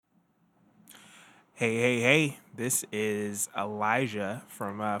Hey! This is Elijah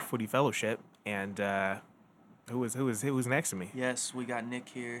from Footy Fellowship, and who was next to me? Yes, we got Nick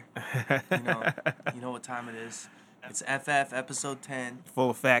here. You know what time it is. It's FF episode 10.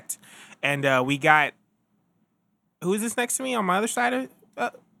 Full effect, and we got who is this next to me on my other side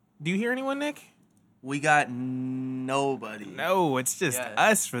of? Do you hear anyone, Nick? We got nobody. No, it's just Yeah.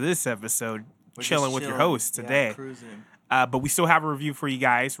 us for this episode, We're chilling just with your chilling. host Yeah, today. cruising. But we still have a review for you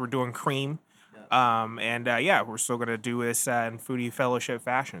guys. We're doing Cream. Yeah. We're still gonna do this in Foodie Fellowship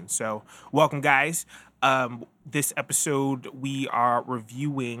fashion. So, welcome, guys. This episode we are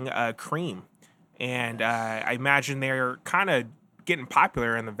reviewing Cream, and I imagine they're kind of getting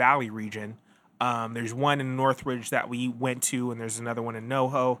popular in the Valley region. There's one in Northridge that we went to, and there's another one in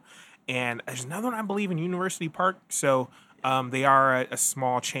NoHo, and there's another one I believe in University Park. So. They are a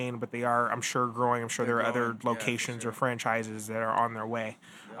small chain, but they are, I'm sure, growing. I'm sure there are other growing, yeah, for locations or sure. franchises that are on their way.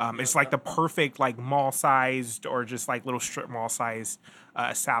 It's Yep. like the perfect like mall-sized or just like little strip mall-sized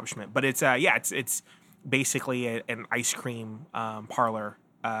establishment. But it's basically an ice cream parlor,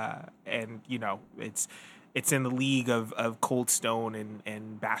 and it's in the league of Cold Stone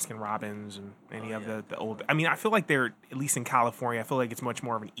and Baskin Robbins and any of the old. I mean, I feel like they're, at least in California, I feel like it's much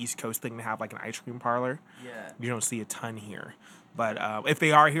more of an East Coast thing to have like an ice cream parlor. Yeah. You don't see a ton here, but if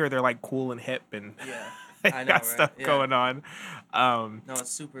they are here, they're like cool and hip and Yeah. they I know, got right? stuff Yeah. going on. No,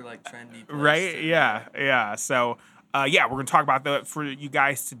 it's super like trendy. Place Right? too. Yeah. So, we're gonna talk about that for you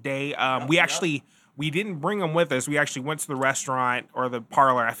guys today. We didn't bring them with us. We actually went to the restaurant or the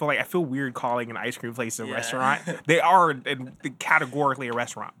parlor. I feel weird calling an ice cream place a Yeah. restaurant. They are categorically a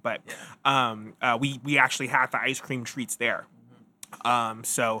restaurant, but Yeah. we actually had the ice cream treats there.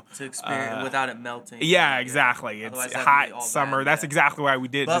 So To experience without it melting. yeah, exactly. It's Otherwise that'd be all hot summer. bad, That's yeah. exactly why we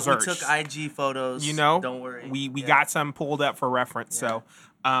did But desserts. we took IG photos. You know, Don't worry. We Yeah. got some pulled up for reference. Yeah.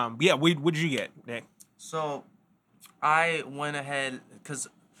 So, what'd you get, Nick? So, I went ahead because.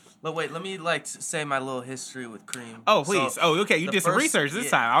 But wait, let me say my little history with Cream. Oh, please. So, Okay. You the did some first- research this yeah.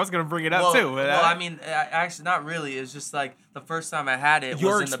 time. I was gonna bring it up well, too. But, well, I mean, actually, not really. It's just like the first time I had it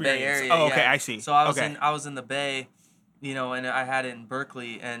Your was in the Bay experience. Area. Oh, okay, yeah. I see. So I was Okay. in the Bay, and I had it in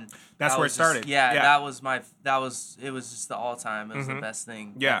Berkeley, and That's that where was it started. Just, Yeah. that was it was just the all time. It was the best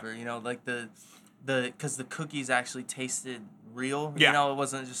thing Yeah. ever. Like because the cookies actually tasted real. Yeah. It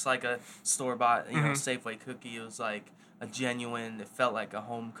wasn't just like a store bought Mhm. Safeway cookie. It was like a genuine. It felt like a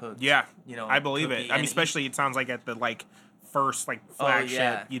home cooked. Yeah. I believe cookie. it. I mean, And especially it sounds like at the first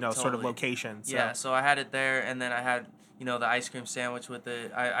flagship, sort of totally. location. So. Yeah, so I had it there, and then I had the ice cream sandwich with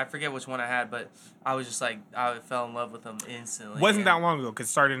it. I forget which one I had, but I was just like I fell in love with them instantly. Wasn't and- that long ago? Because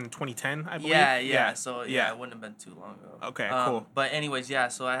it started in 2010, I believe. Yeah. So it wouldn't have been too long ago. Okay, cool. But anyways, yeah.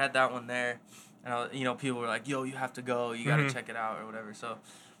 So I had that one there, and people were like, "Yo, you have to go. You got to Mhm. check it out or whatever." So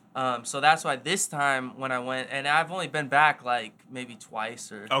that's why this time when I went, and I've only been back like maybe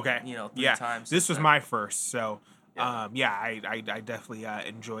twice or Okay. 3 times. This since was then. my first, so Yeah. I definitely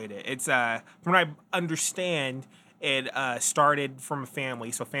enjoyed it. It's from what I understand, it started from a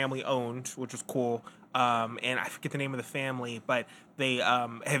family, so family owned, which was cool. And I forget the name of the family, but they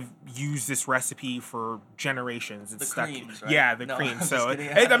have used this recipe for generations. It's The stuck. creams, right? Yeah, the No, cream. I'm just So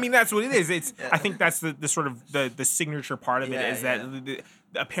kidding. I mean, that's what it is. It's Yeah. I think that's the sort of the signature part of it Yeah, is that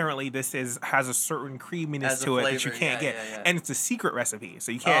apparently this has a certain creaminess Has a to it that you flavor, can't yeah, get, yeah. and it's a secret recipe, so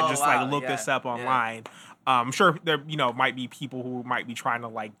you can't Oh, just wow, look yeah, this up yeah. online. I'm sure there might be people who might be trying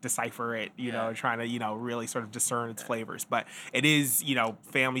to decipher it, Yeah. trying to really sort of discern its flavors, but it is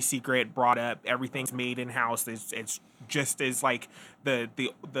family secret, brought up, everything's made in house. It's just as like the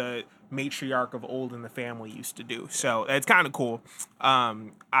matriarch of old in the family used to do. So it's kind of cool. I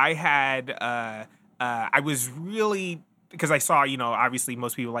was really, because I saw, obviously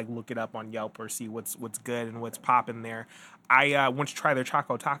most people look it up on Yelp or see what's good and what's popping there. I went to try their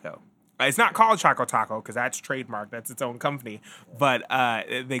Choco Taco. It's not called Choco Taco because that's trademarked. That's its own company. But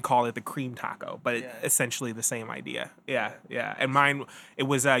they call it the Cream Taco. But essentially the same idea. Yeah. And mine, it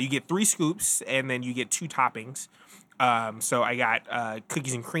was you get 3 scoops and then you get 2 toppings. So I got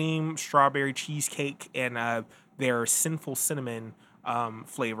cookies and cream, strawberry cheesecake, and their Sinful Cinnamon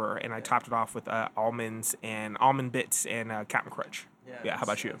flavor. And I topped it off with almonds and almond bits and Captain Crunch. Yeah. How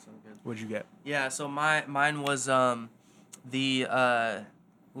about you? What'd you get? Yeah, so mine was the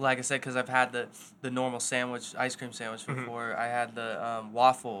like I said, because I've had the normal sandwich, ice cream sandwich before. I had the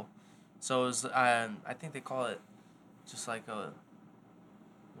waffle, so it was I think they call it just like a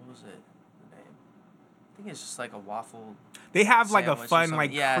what was it the name? think it's just like a waffle. They have like a Sandwich or fun something.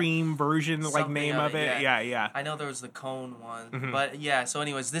 like Yeah. cream version like Something name of it. Yeah. I know there was the cone one, Mhm. but yeah. So,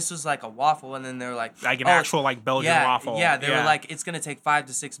 anyways, this was like a waffle, and then they're like, Like an "Oh, actual like Belgian yeah, waffle. yeah." They were like, "It's gonna take 5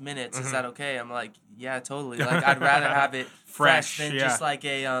 to 6 minutes. Is Mhm. that okay?" I'm like, "Yeah, totally." Like, I'd rather have it fresh than yeah. just like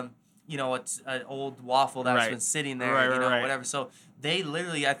a you know, it's an old waffle that's Right. been sitting there, Right, you know, right. whatever. So they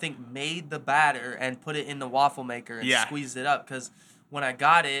literally, I think, made the batter and put it in the waffle maker and Yeah. squeezed it up. Because when I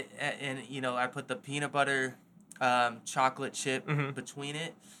got it, and you know, I put the peanut butter, chocolate chip Mhm. between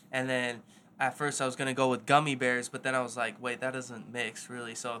it, and then at first I was gonna go with gummy bears, but then I was like, wait, that doesn't mix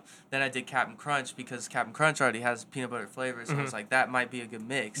really. So then I did Captain Crunch because Captain Crunch already has peanut butter flavor. So I was like, that might be a good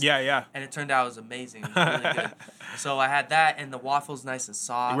mix. Yeah. And it turned out it was amazing. It was really good. So I had that, and the waffle's nice and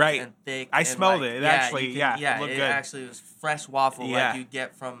soft Right. and thick. I and smelled like, it. It yeah, actually, you yeah, yeah, it looked it good. actually was fresh waffle Yeah. like you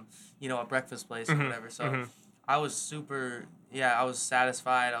get from, you know, a breakfast place or Mhm, whatever. So mhm. I was super, I was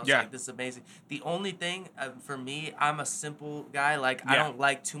satisfied. I was Yeah. like, this is amazing. The only thing for me, I'm a simple guy. Like, I Yeah. don't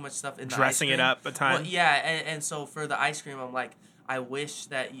like too much stuff in the Dressing ice it cream. up a ton. Well, yeah, and so for the ice cream, I'm like, I wish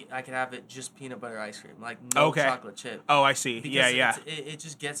that I could have it just peanut butter ice cream, like no Okay. chocolate chip. Oh, I see. Because Yeah. it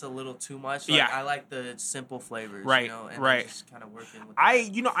just gets a little too much. Like, Yeah. I like the simple flavors, Right, you know, and right. just kind of working with I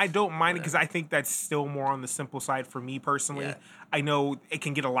don't mind it because Whatever. I think that's still more on the simple side for me personally. Yeah. I know it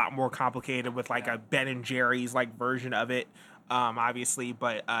can get a lot more complicated with like Yeah. a Ben and Jerry's like version of it, obviously.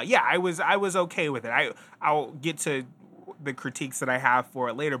 But yeah, I was okay with it. I'll get to the critiques that I have for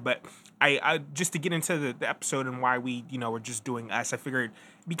it later, but I just to get into the episode and why we we're just doing us. I figured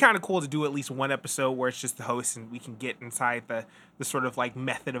it'd be kind of cool to do at least one episode where it's just the host and we can get inside the sort of like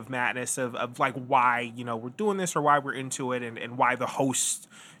method of madness of like why we're doing this or why we're into it and why the hosts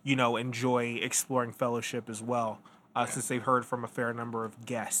enjoy exploring fellowship as well, since they've heard from a fair number of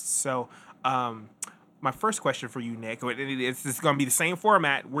guests. So my first question for you, Nick, it's going to be the same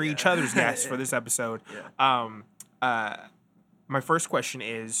format. We're each other's guests for this episode. My first question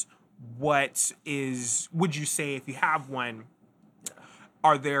is, would you say, if you have one,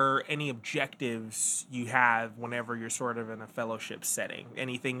 are there any objectives you have whenever you're sort of in a fellowship setting?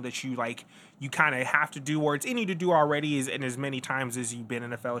 Anything that you kind of have to do, or it's any to do already, and as many times as you've been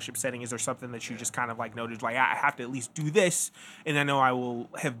in a fellowship setting, is there something that you just kind of like noted, like, I have to at least do this, and I know I will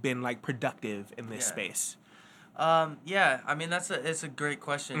have been like productive in this space? Yeah, I mean it's a great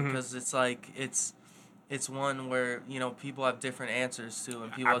question because it's like it's one where people have different answers to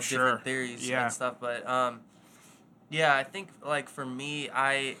and people I'm have sure. different theories Yeah. and stuff. But yeah, I think like for me,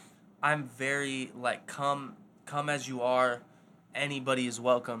 I'm very like come as you are, anybody is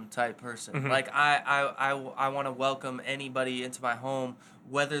welcome type person. Mhm. Like I want to welcome anybody into my home,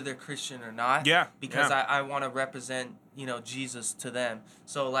 whether they're Christian or not. Yeah, Because yeah. I want to represent Jesus to them.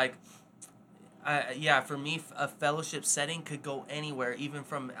 So like. For me, a fellowship setting could go anywhere. Even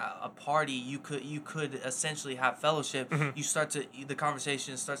from a party, you could essentially have fellowship. Mhm. You start to the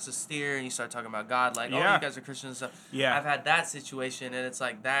conversation starts to steer, and you start talking about God, like, oh, Yeah. you guys are Christians and stuff. Yeah. I've had that situation, and it's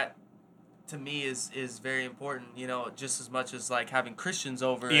like that. To me, is very important. Just as much as like having Christians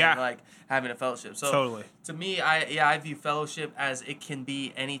over Yeah. and like having a fellowship. So Totally. to me, I view fellowship as it can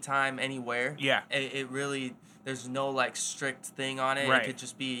be anytime, anywhere. Yeah. It really. There's no like strict thing on it. Right. It could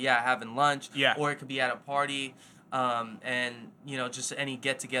just be having lunch. Yeah. Or it could be at a party, and just any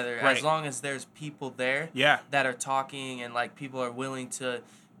get together. Right. As long as there's people there. Yeah. That are talking and like people are willing to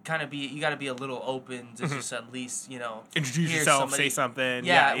kind of be. You got to be a little open to just at least Introduce hear yourself, somebody. say something.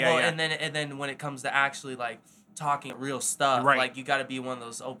 Yeah. Yeah. Well, and then when it comes to actually like talking real stuff, Right. like you got to be one of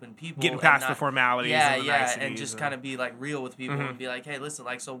those open people. Getting and past the not- formalities. yeah, and the yeah, niceties and just kind of be like real with people Mhm. and be like, hey, listen,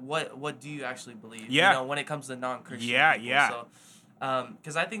 like, so what do you actually believe? Yeah. When it comes to non-Christian Yeah, people. yeah. So,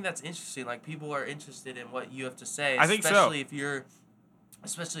 because I think that's interesting. Like, people are interested in what you have to say. I think so.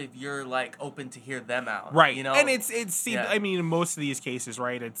 Especially if you're like open to hear them out. Right. You know. And it's Yeah. I mean, in most of these cases,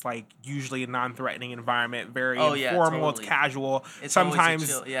 right, it's like usually a non-threatening environment, very Oh, yeah, informal, totally. it's casual. It's always a Sometimes,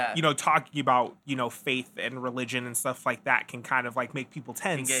 chill- yeah. talking about, faith and religion and stuff like that can kind of like make people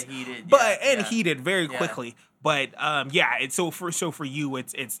Can tense. get heated. But yeah, yeah. heated very Yeah. quickly. But it's so for you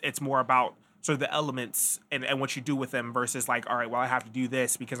it's more about sort of the elements and what you do with them versus like, all right, well, I have to do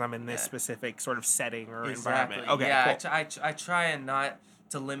this because I'm in this Yeah. specific sort of setting or Exactly. environment. Okay, Yeah, cool. I try and not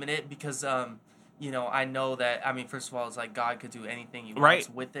to limit it because I know that, I mean, first of all, it's like God could do anything He Right. wants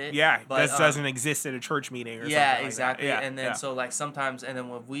with it. Yeah, but, this doesn't exist at a church meeting or yeah, something like exactly. that. Yeah, And then yeah. so like sometimes, and then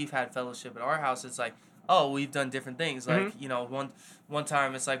when we've had fellowship at our house, it's like, oh, we've done different things. Like one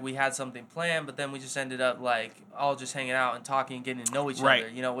time it's like we had something planned, but then we just ended up like all just hanging out and talking and getting to know each Right.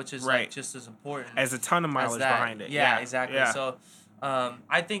 other. Which is Right. like just as important As a ton of as mileage that. behind it. Yeah, exactly. Yeah. So,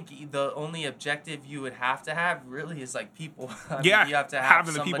 I think the only objective you would have to have really is like people. I mean, Yeah, you have to have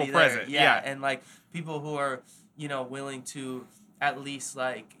having the somebody people there. present, Yeah, yeah. and like people who are willing to at least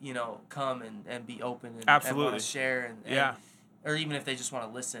like come and be open and want Absolutely. to share and Yeah. or even if they just want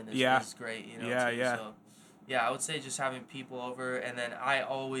to listen is great. Yeah, too. yeah. So, yeah, I would say just having people over, and then I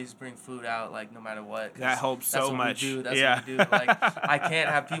always bring food out, like no matter what. 'Cause That helps that's so what much. We do. That's Yeah. what we do. Like I can't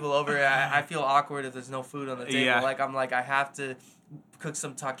have people over. I feel awkward if there's no food on the table. Yeah. Like I'm like I have to cook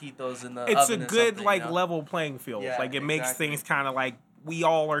some taquitos in the It's a oven or good something, like level playing field. Yeah, Like it makes exactly. things kind of like we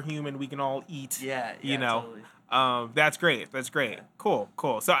all are human. We can all eat. Yeah, You know. Totally. That's great. That's great. Yeah.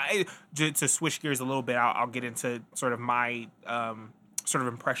 Cool. So to switch gears a little bit, I'll get into sort of my sort of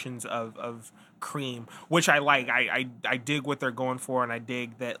impressions of cream, which I like. I dig what they're going for, and I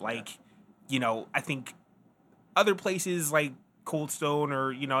dig that like, I think other places like Cold Stone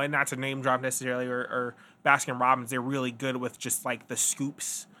or and not to name drop necessarily or Baskin Robbins, they're really good with just like the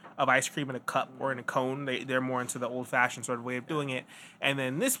scoops of ice cream in a cup or in a cone. They're more into the old fashioned sort of way of doing it. And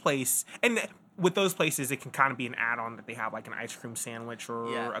then this place, and with those places, it can kind of be an add-on that they have like an ice cream sandwich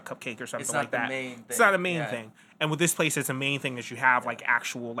or a cupcake or something like that. It's not a main thing. And with this place, it's a main thing that you have like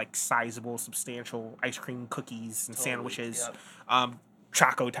actual like sizable, substantial ice cream cookies and sandwiches,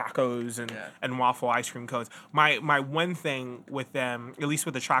 Choco Tacos and waffle ice cream cones. My one thing with them, at least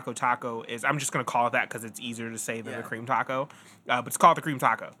with the Choco Taco, is I'm just gonna call it that because it's easier to say than the cream taco, but it's called the cream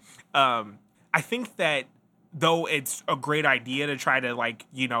taco. I think that though it's a great idea to try to like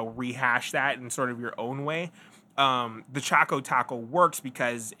rehash that in sort of your own way, the Choco Taco works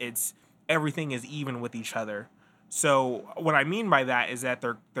because everything is even with each other. So what I mean by that is that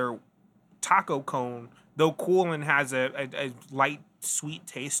their taco cone, though cool and has a light sweet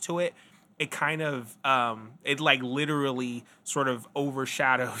taste to it, it kind of it like literally sort of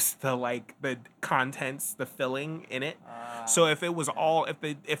overshadows the contents, the filling in it. So if it was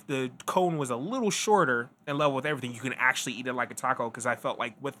if the cone was a little shorter and level with everything, you can actually eat it like a taco. Because I felt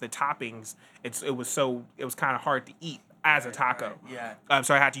like with the toppings, it was kind of hard to eat as a taco. Right, yeah.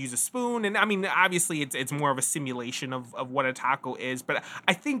 So I had to use a spoon, and I mean obviously it's more of a simulation of what a taco is, but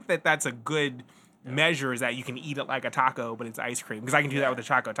I think that's a good measure is that you can eat it like a taco, but it's ice cream, because I can do that with the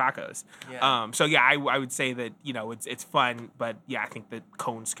Choco Tacos. So yeah, I would say that it's fun, but yeah, I think that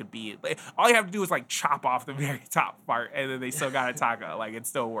cones could be all you have to do is like chop off the very top part, and then they still got a taco. Like it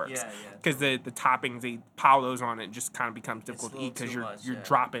still works. Because the toppings, they pile those on, it just kind of becomes difficult to eat because you're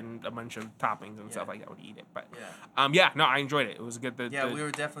dropping a bunch of toppings and stuff like that when you eat it. But no, I enjoed it. It was good. We were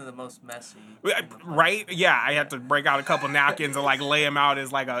definitely the most messy. Right? Yeah, I had to break out a couple napkins and like lay them out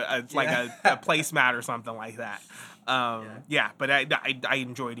as like a placemat or something like that. But I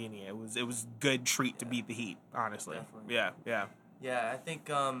enjoyed eating it. It was good treat to beat the heat, honestly. Definitely. Yeah, I think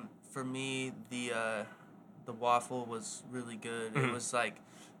for me the waffle was really good. It was like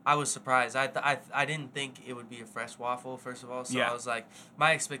I was surprised. I didn't think it would be a fresh waffle, first of all. So I was like,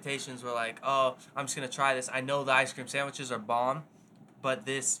 my expectations were like, oh, I'm just gonna try this. I know the ice cream sandwiches are bomb, but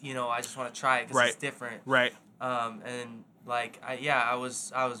this, I just want to try it because it's different. Right. And like I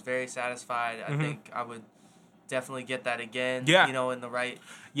was very satisfied. I think I would definitely get that again. Yeah. In the right.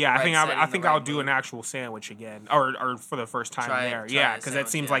 Yeah, right I think I'll do mood. an actual sandwich again, or for the first time there. Yeah, because that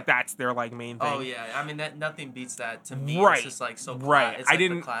seems like that's their like main thing. Oh yeah, I mean nothing beats that to me. Right. It's just like so. Right. It's like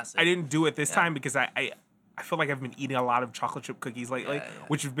the classic. I didn't do it this time because I feel like I've been eating a lot of chocolate chip cookies lately,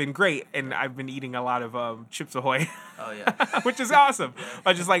 which have been great, and I've been eating a lot of Chips Ahoy. Oh yeah. Which is awesome.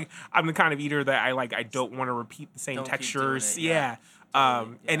 But just like I'm the kind of eater that I don't want to repeat the same textures.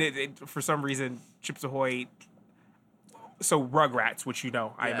 Totally. And it for some reason Chips Ahoy. So Rugrats, which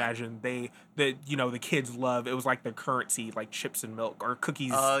I imagine the kids love. It was like the currency, like chips and milk or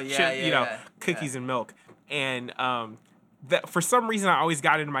cookies. Oh yeah, cookies and milk. And that for some reason I always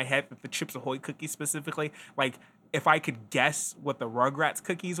got into my head that the Chips Ahoy cookies specifically, like if I could guess what the Rugrats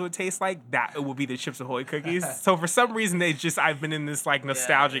cookies would taste like, that it would be the Chips Ahoy cookies. So for some reason I've been in this like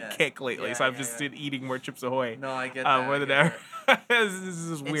nostalgic kick lately. So I've just been eating more Chips Ahoy. No, I get that. More than ever. This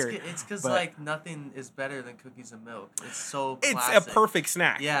is weird. It's because like nothing is better than cookies and milk. It's so classic. It's a perfect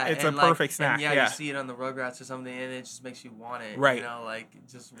snack. Yeah, it's a perfect snack. And you see it on the Rugrats or something, and it just makes you want it. Right. Like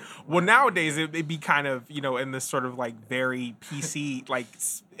just. Well, nowadays it'd be kind of in this sort of like very PC like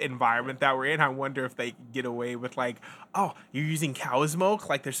environment that we're in. I wonder if they could get away with like, oh, you're using cow's milk.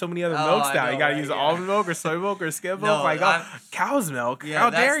 Like there's so many other milks now. You gotta use almond milk or soy milk or skim milk. Like cow's milk. Yeah, how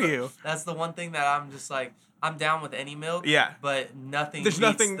dare you? That's the one thing that I'm just like. I'm down with any milk. Yeah. But nothing There's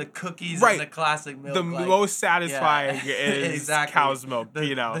beats nothing, the cookies right. and the classic milk. The most satisfying is exactly. cow's milk.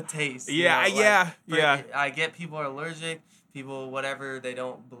 The taste. Yeah, yeah. I get people are allergic, people, whatever, they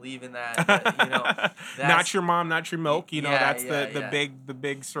don't believe in that. But, not that's your mom, not your milk. You know, that's yeah, the yeah.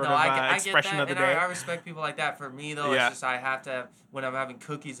 big sort No, of I get expression that, of the and day. I respect people like that. For me though, it's Yeah. just I have to when I'm having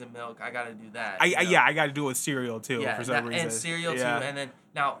cookies and milk, I gotta do that. I got to do it with cereal too Yeah, for some reason. and cereal Yeah. too, and then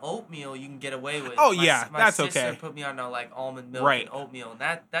now oatmeal you can get away with. Oh, My yeah, my that's sister okay. put me on like almond milk Right. and oatmeal, and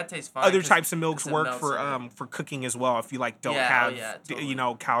that tastes fine. Other 'cause types of milks it work melts for in it. for cooking as well. If you like don't Yeah, have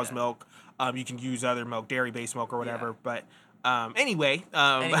totally. cow's Yeah. milk, you can use other milk, dairy based milk or whatever. Yeah. But anyway,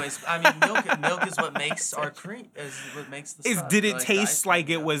 Anyways, I mean, milk is what makes our cream. Is what makes the stuff. did it like the ice taste cream, like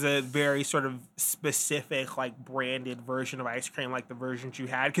it was a very sort of specific, like branded version of ice cream, like the versions you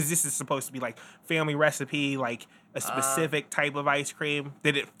had? Because this is supposed to be like family recipe, like a specific type of ice cream.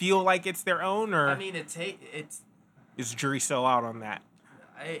 Did it feel like it's their own, or I mean, it's is the jury still out on that?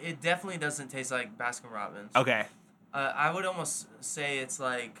 it definitely doesn't taste like Baskin Robbins. Okay. I would almost say it's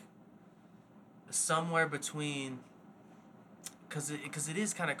like somewhere between. Because it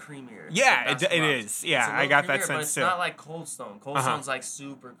is kind of creamier. Yeah, than it Baskin Robbins. is. Yeah, It's a I little got that creamier, sense but it's too. not like Cold Stone. Cold Stone's like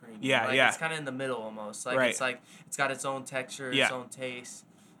super creamy. Yeah, like, yeah. It's kind of in the middle almost. Like Right. it's like it's got its own texture, Yeah. its own taste.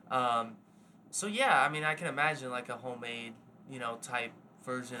 So yeah, I mean, I can imagine like a homemade, type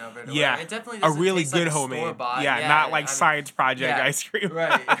version of it. Or Yeah, whatever. It definitely a doesn't really taste good like a homemade. store-bought. Yeah, not like I mean, Science Project yeah, ice cream.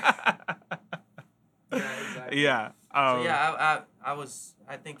 right. Yeah, exactly. Yeah. So yeah,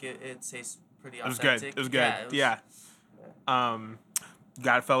 I think it tastes pretty It was authentic. good. It was good. Yeah. It was, Yeah.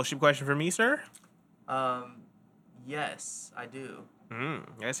 Got a fellowship question for me, sir? Yes, I do.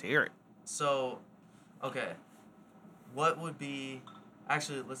 Let's hear it. So, okay, what would be?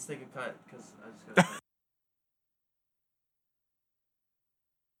 Actually, let's take a cut because I just gotta.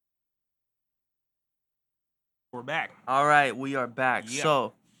 We're back. All right, we are back. Yeah.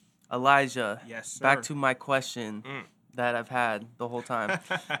 So, Elijah, Yes, sir. back to my question Mm. that I've had the whole time.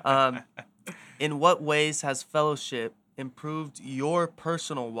 In what ways has fellowship improved your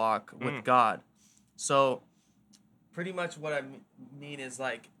personal walk with God? So, pretty much what I mean is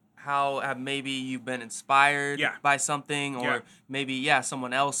like how have maybe you've been inspired Yeah. by something, or Yeah. maybe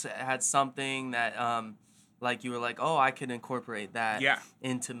someone else had something that like you were like, oh, I could incorporate that Yeah.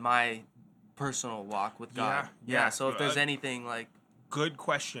 into my personal walk with God. Yeah. So if there's anything like Good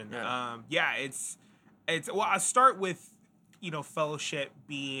question. Yeah. It's well, I'll start with fellowship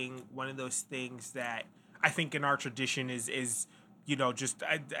being one of those things that I think in our tradition is just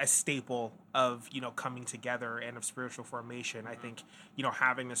a staple of coming together and of spiritual formation. I think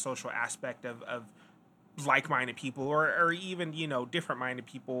having the social aspect of like-minded people or even different-minded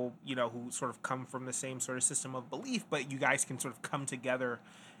people who sort of come from the same sort of system of belief, but you guys can sort of come together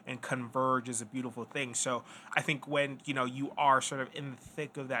and converge is a beautiful thing. So I think when you are sort of in the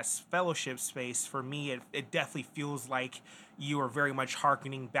thick of that fellowship space, for me it definitely feels like you are very much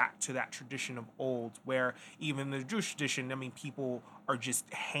hearkening back to that tradition of old, where even the Jewish tradition, I mean, people are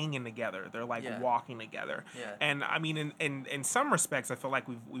just hanging together. They're like walking together. Yeah. And I mean, in some respects, I feel like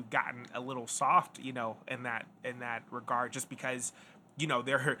we've gotten a little soft, in that regard, just because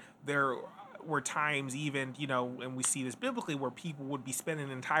there were times even, and we see this biblically, where people would be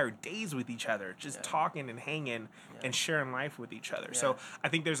spending entire days with each other, just talking and hanging and sharing life with each other. So I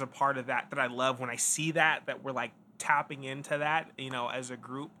think there's a part of that I love when I see that we're like tapping into that, as a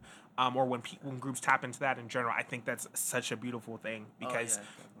group, or when groups tap into that in general. I think that's such a beautiful thing, because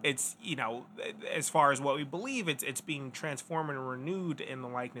it's, as far as what we believe, it's being transformed and renewed in the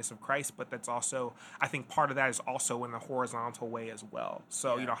likeness of Christ, but that's also, I think part of that is also in the horizontal way as well.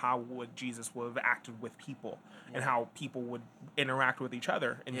 So, how would Jesus would have acted with people and how people would interact with each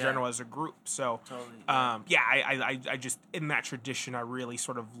other in general as a group. So, I just, in that tradition, I really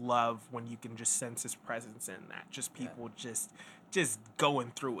sort of love when you can just sense his presence in that, just people just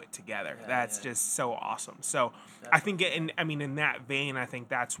going through it together. That's just so awesome. So I think in that vein, I think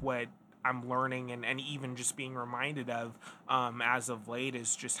that's what I'm learning and even just being reminded of as of late,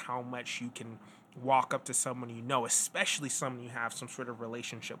 is just how much you can walk up to someone especially someone you have some sort of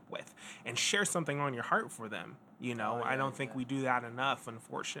relationship with, and share something on your heart for them. I don't think we do that enough,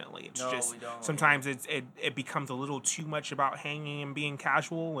 unfortunately. It's just we don't. sometimes it becomes a little too much about hanging and being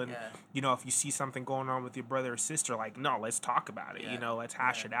casual, and if you see something going on with your brother or sister, like, no, let's talk about it. Let's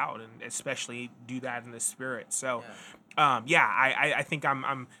hash it out, and especially do that in the spirit. So I think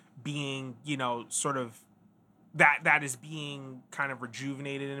I'm being sort of that is being kind of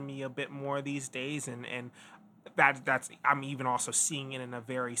rejuvenated in me a bit more these days, and that's I'm even also seeing it in a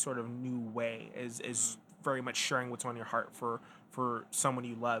very sort of new way, is very much sharing what's on your heart for someone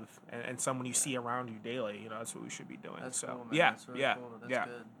you love and someone you see around you daily. That's what we should be doing. That's so cool, man. yeah, That's really yeah, cool. That's yeah.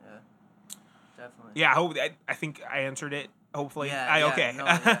 good. Yeah. Definitely. Yeah, I think I answered it. Hopefully, Okay. No,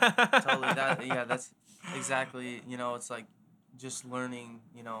 Totally. That's exactly. It's like just learning,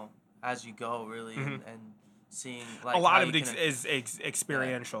 as you go, really, and seeing like a lot how of you it can is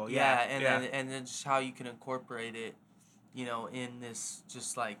experiential. yeah, Yeah. and then just how you can incorporate it, in this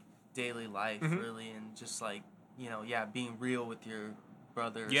just like daily life, really, and just like being real with your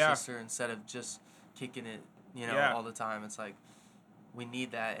brother or Yeah. sister instead of just kicking it, Yeah. all the time. It's like we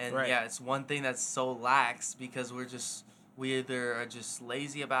need that, and Right. it's one thing that's so lax because we either are just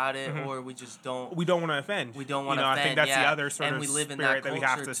lazy about it or we just don't. We don't want to offend. We don't want to I offend. think that's yeah. the other sort and of we live in spirit that we culture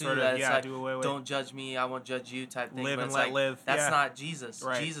have to too, sort that of it's like, do away with. don't judge me, I won't judge you type thing. Live but and it's let like, live. That's Yeah. not Jesus.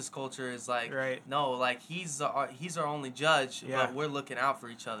 Right. Jesus culture is like, Right. no, like he's our only judge, Yeah. but we're looking out for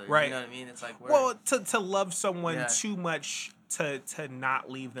each other. Right. You know what I mean? It's like Well, to love someone Yeah. too much to not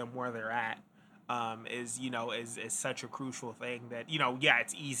leave them where they're at. Is such a crucial thing that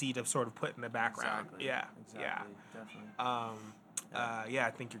it's easy to sort of put in the background. Exactly. Yeah, Exactly. Definitely.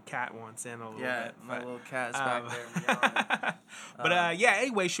 I think your cat wants in a little bit. My but, little cat's back there. but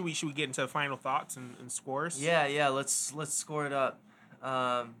anyway, should we get into final thoughts and scores? Yeah. Let's score it up.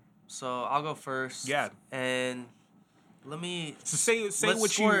 So I'll go first. Yeah. And let me. So say let's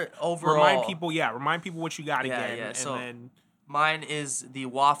what score you it overall. remind people. Yeah, remind people what you got Yeah, again. yeah, And so- then Mine is the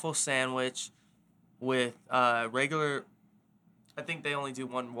waffle sandwich with regular. I think they only do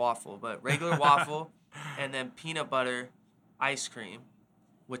one waffle, but regular waffle, and then peanut butter ice cream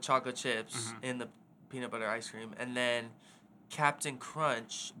with chocolate chips in the peanut butter ice cream, and then Captain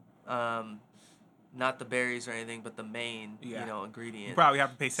Crunch, not the berries or anything, but the main ingredient. you probably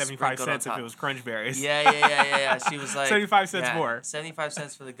have to pay 75 sprinkled on cents if top. it was crunch berries. Yeah. She was like 75 cents more. 75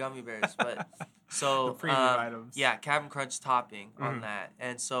 cents for the gummy bears, but so The premium items. Yeah, Captain Crunch topping on that,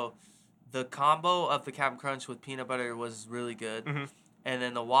 and so the combo of the Captain Crunch with peanut butter was really good, and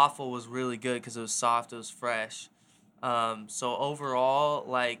then the waffle was really good because it was soft, it was fresh. So overall,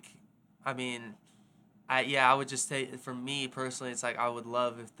 like, I mean, I would just say for me personally, it's like I would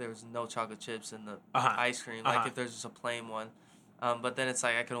love if there was no chocolate chips in the ice cream, like if there's just a plain one. But then it's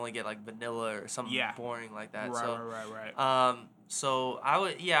like I could only get like vanilla or something boring like that. Right. So I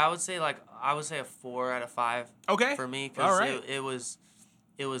would say a 4 out of 5. Okay. For me, All because right.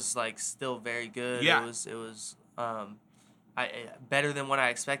 it was like still very good. Yeah. It was better than what I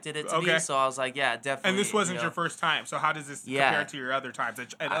expected it to Okay. be. So I was like, yeah, definitely. And this wasn't your first time, so how does this compare to your other times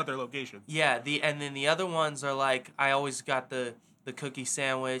at other locations? Yeah, and then the other ones are like I always got the cookie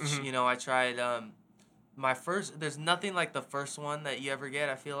sandwich. I tried my first. There's nothing like the first one that you ever get.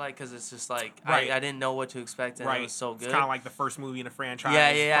 I feel like because it's just like I didn't know what to expect and it was so good. It's kind of like the first movie in a franchise.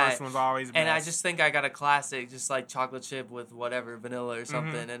 Yeah. First one's always best. And I just think I got a classic, just like chocolate chip with whatever vanilla or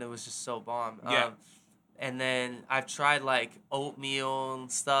something, and it was just so bomb. Yeah. And then I've tried like oatmeal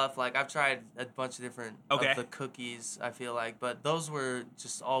and stuff. Like I've tried a bunch of different of the cookies. I feel like, but those were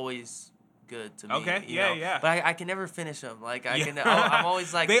just always good to me. Okay, you know? yeah. But I can never finish them. Like I'm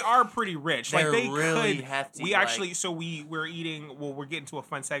always like they are pretty rich. They're like they really could, hefty. We actually, so we're eating. Well, we're getting to a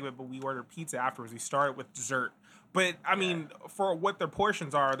fun segment, but we ordered pizza afterwards. We started with dessert. But I mean, for what their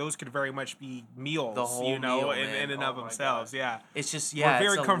portions are, those could very much be meals, The whole meal, in man. and of Oh my themselves. God. Yeah, It's just we're very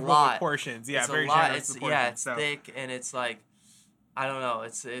it's comfortable a lot. with portions. Yeah, It's very a lot. generous It's with portions. it's so. thick and it's like I don't know.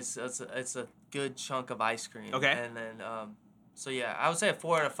 It's a good chunk of ice cream. Okay. And then so yeah, I would say a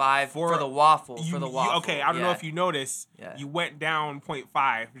 4 out of 5 For- for the waffle. Okay, I don't know if you noticed. Yeah. You went down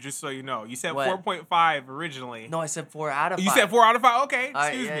 0.5, just so you know. You said What? 4.5 originally. No, I said 4 out of 5. You said 4 out of 5. Okay, All right,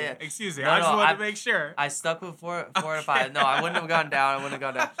 excuse me. yeah. Excuse me. No, I just no, wanted I- to make sure. I stuck with 4 out of 5. No, I wouldn't have gone down.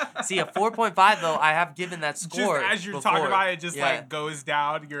 See, a 4.5 though, I have given that score. Just as you're before. talking about it, just Yeah. like goes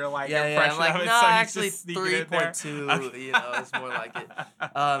down. You're like Yeah, impression I'm like, of it. no, so actually just sneak it in there. 3.2. You know, it's more like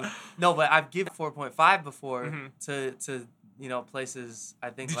it. No, but I've given 4.5 before to places. I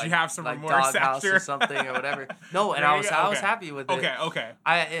think Did like you have some like remorse Doghouse after? or something or whatever. No, and There I you was go. I was Okay. happy with it. Okay.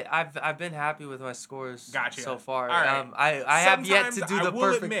 I've been happy with my scores Gotcha. so far. All right. I have yet to Sometimes do I the will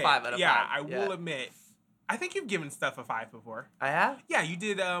perfect admit, 5 out of 5. Yeah, I will admit. I think you've given stuff a 5 before. I have? Yeah, you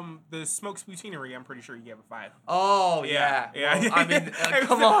did the Smokes Poutineery. I'm pretty sure you gave a 5. Oh, yeah. Well, I mean,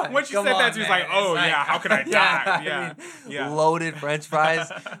 come on. Once you come said on, that, you was like, man. oh, It's yeah, how could I not? I Yeah, mean, yeah. Loaded French fries.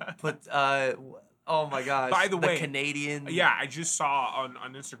 Put, oh my gosh. By the way, Canadian. Yeah, I just saw on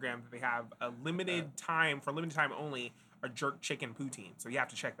Instagram that they have a limited time only, a jerk chicken poutine. So you have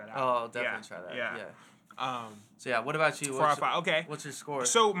to check that out. Oh, I'll definitely try that. Yeah. So, yeah, what about you? 4 out of 5. Okay. What's your score?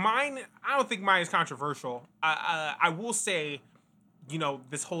 So mine, I don't think mine is controversial. I will say,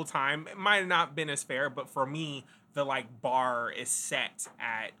 this whole time, it might have not been as fair, but for me, the like bar is set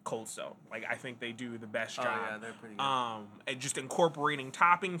at Cold Stone. Like I think they do the best job. Oh yeah, they're pretty good. And just incorporating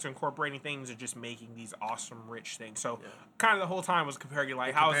toppings, incorporating things, and just making these awesome rich things. So kind of the whole time was comparing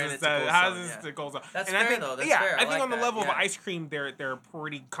like how is this the Cold Stone? That's and fair I think, though. That's yeah, fair. I think like on the that. level of ice cream, they're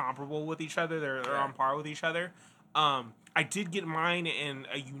pretty comparable with each other. They're on par with each other. I did get mine in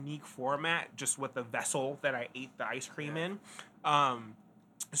a unique format, just with the vessel that I ate the ice cream in.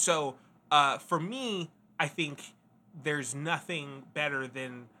 So for me, I think there's nothing better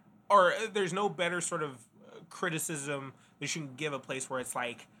than, or there's no better sort of criticism that you can give a place where it's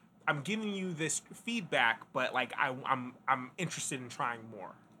like, I'm giving you this feedback, but like I'm interested in trying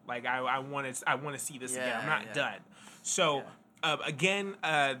more. Like I want to see this again. I'm not done. So. Again,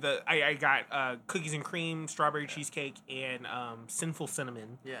 I got cookies and cream, strawberry cheesecake, and Sinful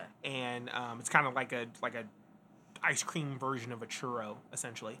Cinnamon. Yeah. And it's kind of like a ice cream version of a churro,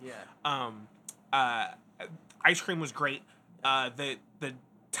 essentially. Yeah. Ice cream was great. The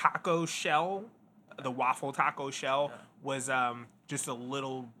taco shell, the waffle taco shell, was just a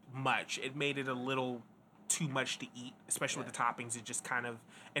little much. It made it a little too much to eat, especially with the toppings. It just kind of,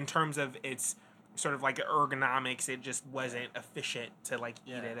 in terms of its sort of like ergonomics, it just wasn't efficient to like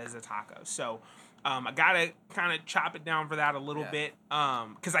eat it as a taco. So I gotta kind of chop it down for that a little bit,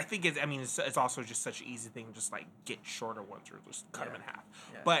 because I think it's also just such an easy thing, just like get shorter ones or just cut them in half.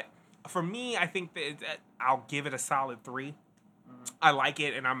 But for me, I think that I'll give it a solid 3. I like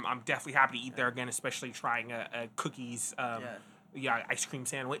it, and I'm definitely happy to eat there again, especially trying a cookies ice cream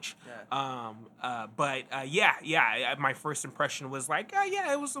sandwich. My first impression was like,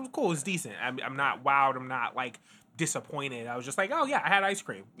 it was cool, it was decent. I'm not wowed, I'm not like disappointed. I was just like, oh yeah, I had ice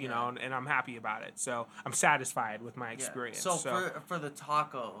cream, you know, and I'm happy about it. So I'm satisfied with my experience. So for the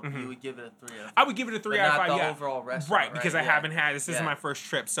taco, you would give it a 3 out of 5. I would give it a 3 out of 5. Not the overall restaurant, right? Because I haven't had this. This is my first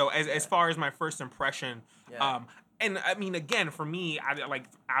trip. So as far as my first impression, and I mean, again, for me,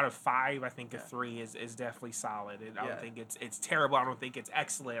 out of 5, I think a 3 is definitely solid. I don't think it's terrible. I don't think it's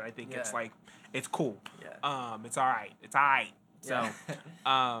excellent. I think it's like, it's cool. It's all right. It's all right. So,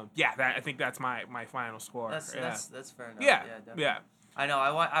 I think that's my final score. That's fair enough. Yeah, definitely. I know.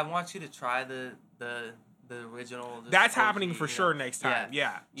 I want you to try the original. That's happening for sure next time.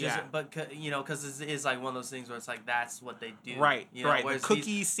 Yeah. But because it's like one of those things where it's like that's what they do. Right. You know, right. The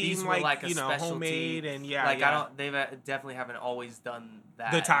cookies seem like homemade and they definitely haven't always done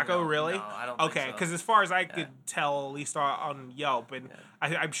that. The taco, really? No, I don't. Okay, because as far as I could tell, at least on Yelp, and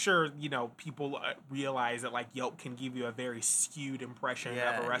I'm sure people realize that like Yelp can give you a very skewed impression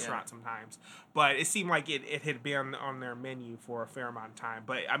of a restaurant sometimes. But it seemed like it had been on their menu for a fair amount of time.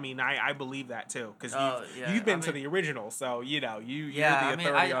 But I mean, I believe that too, because you've been to the original, so you're the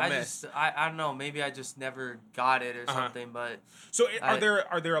authority on this. I don't know, maybe I just never got it or something. But so are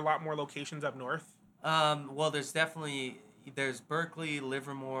there a lot more locations up north? Well, there's Berkeley,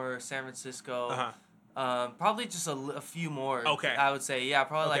 Livermore, San Francisco. Probably just a few more. Okay. I would say,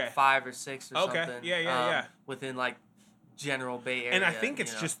 probably like 5 or 6 or something. Yeah. Within like general Bay Area. And I think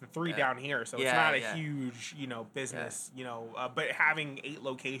it's just the 3 down here, so it's not a huge, business, but having 8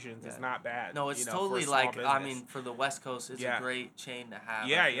 locations is not bad. No, it's totally like, business. I mean, for the West Coast, it's a great chain to have.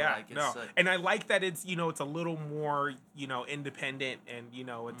 And I like that it's, it's a little more, independent, and,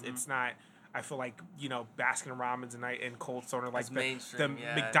 it's not. I feel like, Baskin Robbins and Cold Stone are like the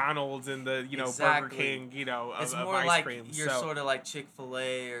McDonald's and the, Burger King, it's of more ice like cream. You're sort of like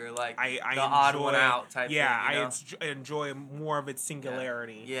Chick-fil-A or like I the odd one out type thing. I enjoy more of its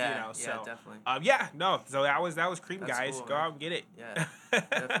singularity. So, definitely. So that was cream, guys. Cool, go out and get it. Yeah,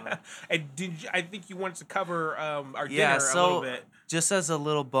 definitely. And I think you wanted to cover our dinner a little bit. Just as a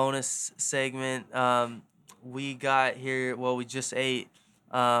little bonus segment, we got here, we just ate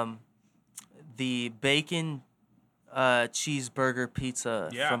the bacon cheeseburger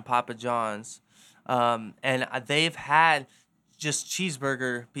pizza from Papa John's. And they've had just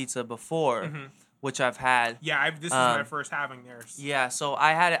cheeseburger pizza before, which I've had. Yeah, this is my first having theirs. Yeah, so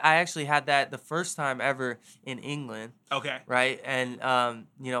I actually had that the first time ever in England. Okay. Right? And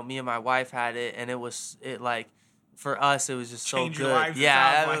me and my wife had it, and for us, it was just Change so your good. lives,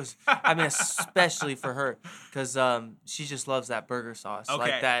 Yeah, it was. I mean, especially for her, because she just loves that burger sauce,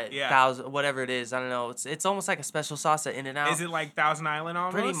 like that 1000, whatever it is. I don't know. It's almost like a special sauce at In-N-Out. Is it like Thousand Island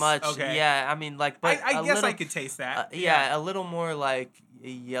almost? Pretty much. Okay. Yeah, I mean, but I guess I could taste that. A little more like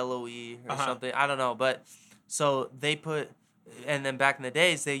yellowy or something. I don't know, but so they put. And then back in the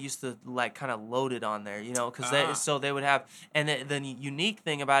days, they used to like kind of load it on there, because so they would have. And the unique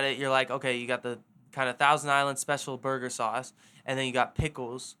thing about it, you're like, okay, you got the kind of Thousand Island special burger sauce, and then you got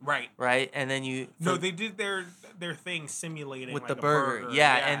pickles, Right. and then you No, they did their thing simulating with like the a burger, burger.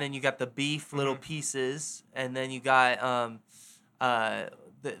 yeah, and then you got the beef little Mhm. pieces, and then you got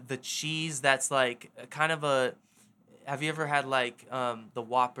the cheese that's like kind of a. Have you ever had like the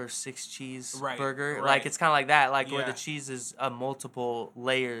Whopper 6 cheese Right, burger? right. Like it's kind of like that, like where Yeah. the cheese is multiple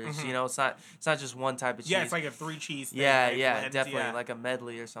layers. Mhm. You know, it's not just one type of cheese. Yeah, it's like a 3 cheese thing. yeah, that yeah, blends, definitely yeah. like a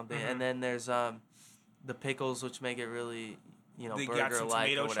medley or something. Mhm. And then there's the pickles, which make it really They got some burger like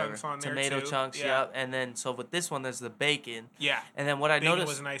tomato or whatever. chunks on there, Tomato too. chunks, Yeah. yep. And then so with this one, there's the bacon. Yeah. And then what I Bacon noticed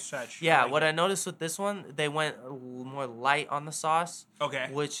was a nice touch. yeah, like what it. I noticed with this one, they went more light on the sauce, Okay.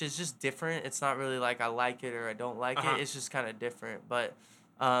 which is just different. It's not really like I like it or I don't like Uh-huh. it. It's just kind of different. But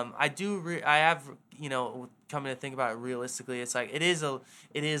I have, coming to think about it realistically, it's like it is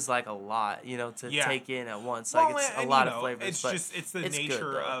like a lot, to Yeah. take in at once. Well, Like it's a and, lot you of know, flavors. It's but just it's the it's good,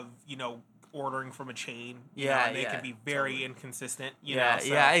 nature though. of ordering from a chain. Yeah, and they yeah, can be very totally. inconsistent. yeah, so.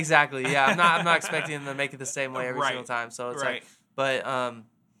 yeah, exactly. Yeah, I'm not expecting them to make it the same way every Right, single time. So it's right. like, but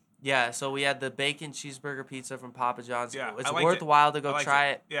yeah. So we had the bacon cheeseburger pizza from Papa John's. Yeah, It's I liked it. worthwhile to I go liked try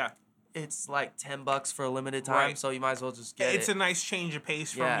it. Yeah. It's like $10 for a limited time, Right. so you might as well just get It's it. a nice change of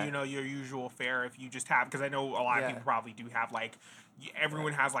pace from Yeah. your usual fare if you just have, because I know a lot of Yeah. people probably do have like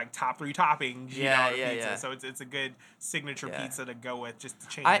everyone has like top 3 toppings Yeah, on a yeah, pizza, yeah. so it's a good signature Yeah. pizza to go with just to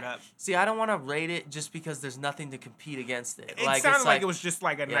change it up. I don't want to rate it just because there's nothing to compete against it. It Like sounded it's like it was just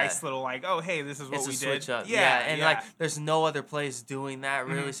like a yeah. nice little like, oh hey, this is what it's we a switch did. up. Yeah, and yeah. like there's no other place doing that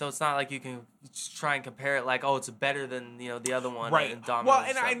really, Mhm. so it's not like you can just try and compare it like, oh, it's better than the other one. Right. And Domino's Well, and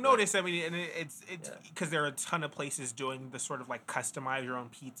and stuff, I but- noticed. I mean, and it's Yeah. because there are a ton of places doing the sort of like customize your own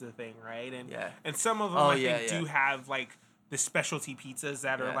pizza thing, right? Yeah. And some of them Oh, I yeah, think yeah. do have like the specialty pizzas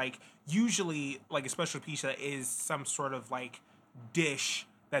that are Yeah. like usually like a special pizza is some sort of like dish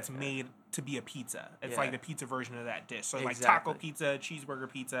that's made to be a pizza. It's like Yeah. the pizza version of that dish. So like Exactly. taco pizza,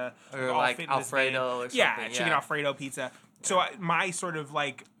 cheeseburger pizza, Or all like fit in this Alfredo vein. or Yeah, something, chicken yeah. Alfredo pizza. So my sort of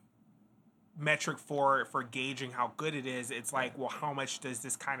like metric for gauging how good it is, it's like, well, how much does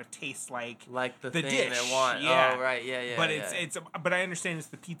this kind of taste like Like the the thing dish? they want. Yeah. Oh, right. Yeah, yeah. but yeah. but I understand it's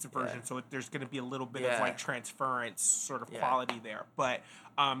the pizza version, Yeah. so there's going to be a little bit of Yeah. like transference sort of Yeah. quality there, but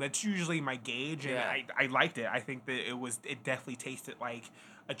that's usually my gauge, and Yeah. I liked it. I think that it definitely tasted like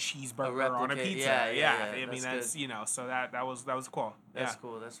a cheeseburger on a replicate- pizza. yeah, yeah, yeah, I mean that's that's so that was cool. That's Yeah.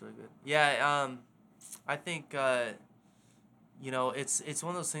 cool. That's really good. Yeah. I think it's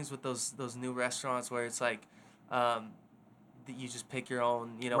one of those things with those new restaurants where it's like, that you just pick your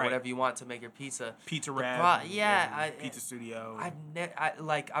own, Right. whatever you want to make your pizza. Pizza The Red, pro- Pizza Studio.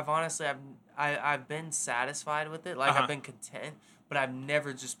 I've been satisfied with it. Like Uh-huh. I've been content, but I've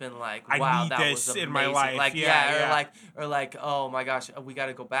never just been like, I wow, need that this was in amazing. my life. Like Yeah. or like oh my gosh, we got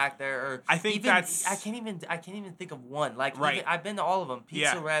to go back there. Or I think even, that's- I can't even think of one. Like Right. even, I've been to all of them.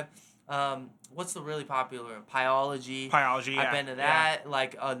 Pizza Yeah. Rev. What's the really popular one? Pyology. Pyology, yeah. I've been to yeah. that.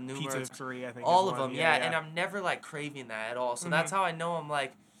 Like numerous. Pizza Factory, I think. All is of one. them, yeah, and I'm never like craving that at all. So that's Mhm. how I know I'm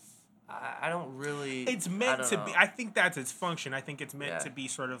like, I don't really. It's I meant don't to know. be. I think that's its function. I think it's meant Yeah. to be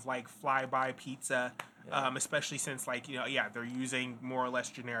sort of like fly-by pizza, Yeah. especially since like they're using more or less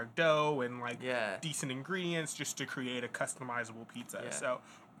generic dough and like Yeah. decent ingredients just to create a customizable pizza. Yeah. So,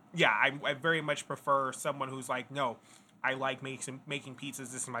 I very much prefer someone who's like, no, I like making pizzas.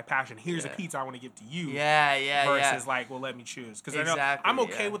 This is my passion. Here's a Yeah. pizza I want to give to you. Yeah. Versus like, well, let me choose, because I know Exactly, I'm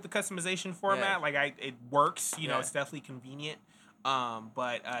okay yeah. with the customization format. Yeah. Like it works. Yeah. It's definitely convenient.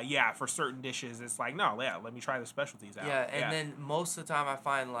 But for certain dishes, it's like, no, let me try the specialties out. Yeah, and then most of the time I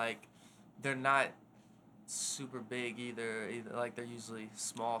find like they're not super big either. Like they're usually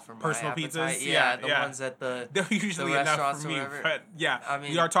small for my Personal appetite. pizzas? Yeah, Yeah, the yeah. ones at the. they're usually enough restaurants for or me. whatever. But yeah, I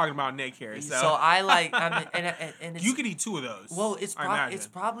mean- we are talking about Nick here, so, So I like. I mean, and it's, you could eat 2 of those. well, it's I imagine. it's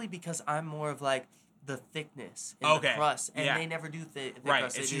probably because I'm more of like the thickness in Okay, the crust, and yeah. they never do thick right.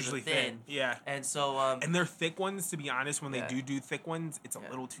 crust. They It's do the usually thin. Yeah, And so and they're thick ones. To be honest, when Yeah. they do thick ones, it's a Yeah.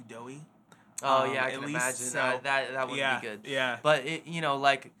 little too doughy. oh yeah, I at can least, imagine so- that wouldn't yeah, be good. Yeah. But it,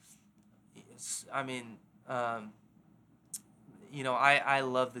 like, I mean, I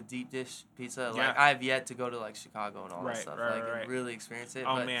love the deep dish pizza. Like Yeah. I've yet to go to like Chicago and all Right, that stuff, right, like right. and really experience it.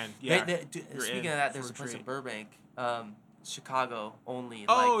 Oh but man, yeah. You're speaking in of that, there's for a place in treat. Burbank, Chicago only.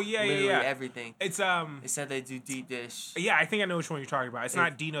 Oh, like, yeah, yeah, literally yeah. everything. It's They said they do deep dish. Yeah, I think I know which one you're talking about. It's It-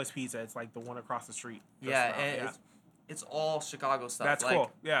 not Dino's Pizza. It's like the one across the street. just Yeah, about, and it's all Chicago stuff. that's like,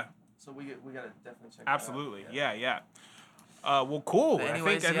 cool. Yeah, So we gotta definitely check. absolutely. That out. Yeah. Well, cool. But I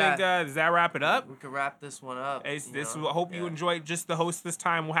anyways, think yeah. does that wrap it up? We could wrap this one up. It's, you this know? hope you Yeah. enjoyed just the host this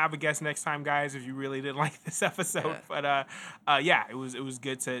time. We'll have a guest next time, guys. If you really didn't like this episode, Yeah. but yeah, it was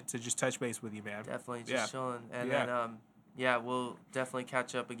good to just touch base with you, man. Definitely just Yeah. chilling. And Yeah. then yeah, we'll definitely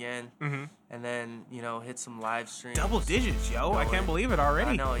catch up again. Mm-hmm. And then, hit some live streams. Double digits, yo! I can't believe it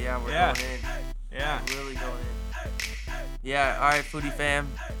already. I know, yeah, we're Yeah. going in. Yeah. We're really going in. Yeah, all right, foodie fam.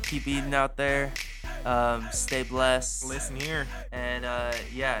 Keep eating out there. Stay blessed. Listen here. And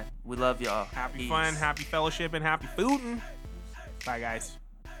yeah, we love y'all. Happy Peace. fun, happy fellowship, and happy fooding. Bye, guys.